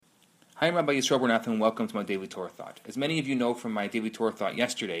Hi, I'm Rabbi Yisroel Bernath, and welcome to my Daily Torah Thought. As many of you know from my Daily Torah Thought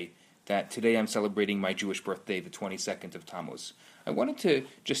yesterday, that today I'm celebrating my Jewish birthday, the 22nd of Tammuz. I wanted to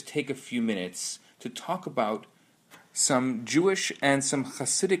just take a few minutes to talk about some Jewish and some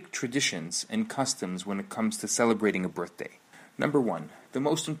Hasidic traditions and customs when it comes to celebrating a birthday. Number one, the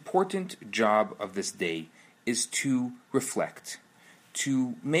most important job of this day is to reflect,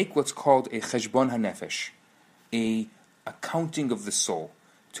 to make what's called a cheshbon hanefesh, a accounting of the soul,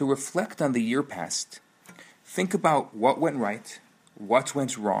 to reflect on the year past, think about what went right, what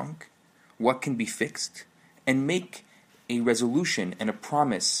went wrong, what can be fixed, and make a resolution and a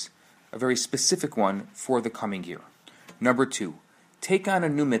promise, a very specific one, for the coming year. Number two, take on a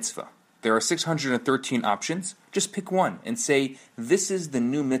new mitzvah. There are 613 options. Just pick one and say, this is the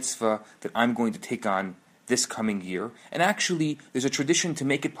new mitzvah that I'm going to take on this coming year. And actually, there's a tradition to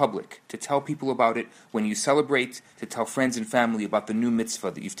make it public, to tell people about it when you celebrate, to tell friends and family about the new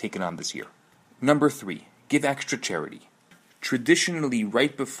mitzvah that you've taken on this year. Number three, give extra charity. Traditionally,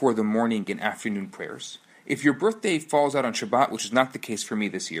 right before the morning and afternoon prayers, if your birthday falls out on Shabbat, which is not the case for me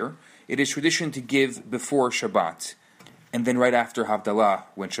this year, it is tradition to give before Shabbat, and then right after Havdalah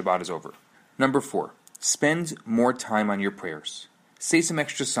when Shabbat is over. Number four, spend more time on your prayers. Say some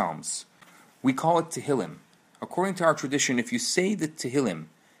extra psalms. We call it Tehillim. According to our tradition, if you say the Tehillim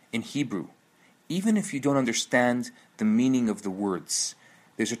in Hebrew, even if you don't understand the meaning of the words,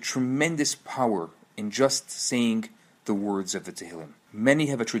 there's a tremendous power in just saying the words of the Tehillim. Many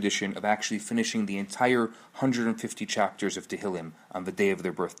have a tradition of actually finishing the entire 150 chapters of Tehillim on the day of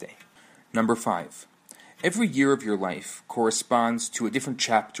their birthday. Number five, every year of your life corresponds to a different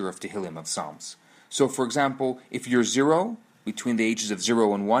chapter of Tehillim, of Psalms. So, for example, if you're 0, between the ages of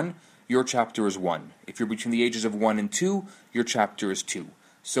 0 and 1, your chapter is 1. If you're between the ages of 1 and 2, your chapter is 2.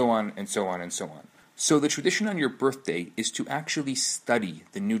 So on and so on and so on. So the tradition on your birthday is to actually study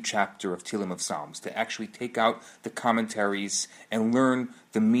the new chapter of Tehillim, of Psalms, to actually take out the commentaries and learn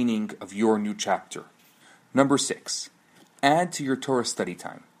the meaning of your new chapter. Number 6, add to your Torah study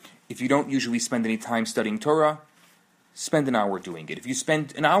time. If you don't usually spend any time studying Torah, spend an hour doing it. If you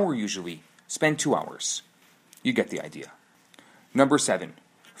spend an hour usually, spend 2 hours. You get the idea. Number 7,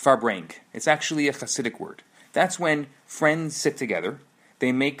 farbreng. It's actually a Hasidic word. That's when friends sit together,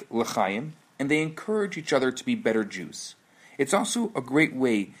 they make l'chaim, and they encourage each other to be better Jews. It's also a great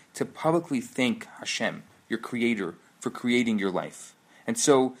way to publicly thank Hashem, your creator, for creating your life. And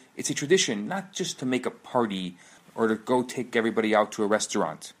so it's a tradition not just to make a party or to go take everybody out to a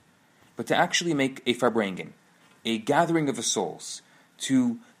restaurant, but to actually make a farbrengen, a gathering of the souls,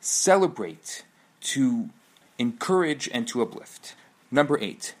 to celebrate, to encourage, and to uplift. Number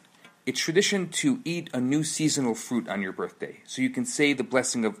 8, it's tradition to eat a new seasonal fruit on your birthday, so you can say the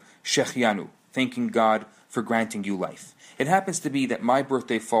blessing of Shechianu, thanking God for granting you life. It happens to be that my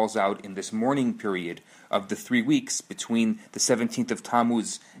birthday falls out in this mourning period of the 3 weeks between the 17th of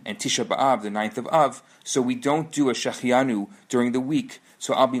Tammuz and Tisha B'Av, the 9th of Av, so we don't do a Shechianu during the week,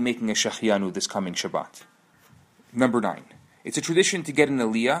 so I'll be making a Shechianu this coming Shabbat. Number 9, it's a tradition to get an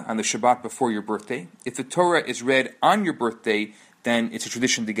Aliyah on the Shabbat before your birthday. If the Torah is read on your birthday, then it's a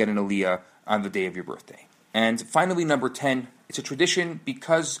tradition to get an Aliyah on the day of your birthday. And finally, number 10, it's a tradition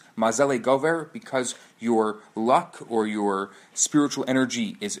because Mazale Gover, because your luck or your spiritual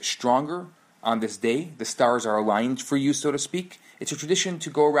energy is stronger on this day, the stars are aligned for you, so to speak. It's a tradition to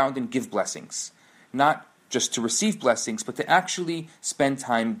go around and give blessings. Not just to receive blessings, but to actually spend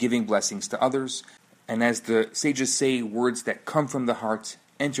time giving blessings to others. And as the sages say, words that come from the heart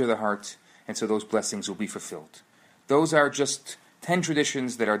enter the heart, and so those blessings will be fulfilled. Those are just 10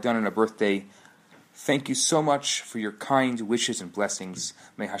 traditions that are done on a birthday. Thank you so much for your kind wishes and blessings.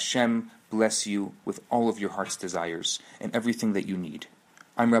 May Hashem bless you with all of your heart's desires and everything that you need.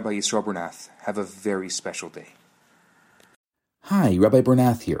 I'm Rabbi Yisroel Bernath. Have a very special day. Hi, Rabbi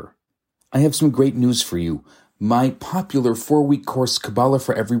Bernath here. I have some great news for you. My popular 4-week course, Kabbalah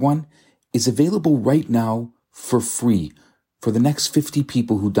for Everyone, is available right now for free for the next 50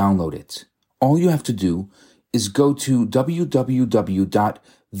 people who download it. All you have to do is go to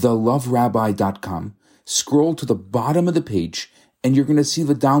www.theloverabbi.com, scroll to the bottom of the page, and you're going to see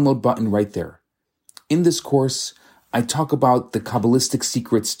the download button right there. In this course, I talk about the Kabbalistic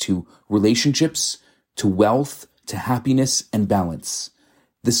secrets to relationships, to wealth, to happiness, and balance.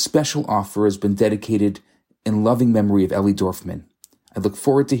 This special offer has been dedicated in loving memory of Ellie Dorfman. I look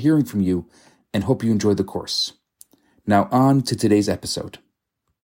forward to hearing from you and hope you enjoy the course. Now on to today's episode.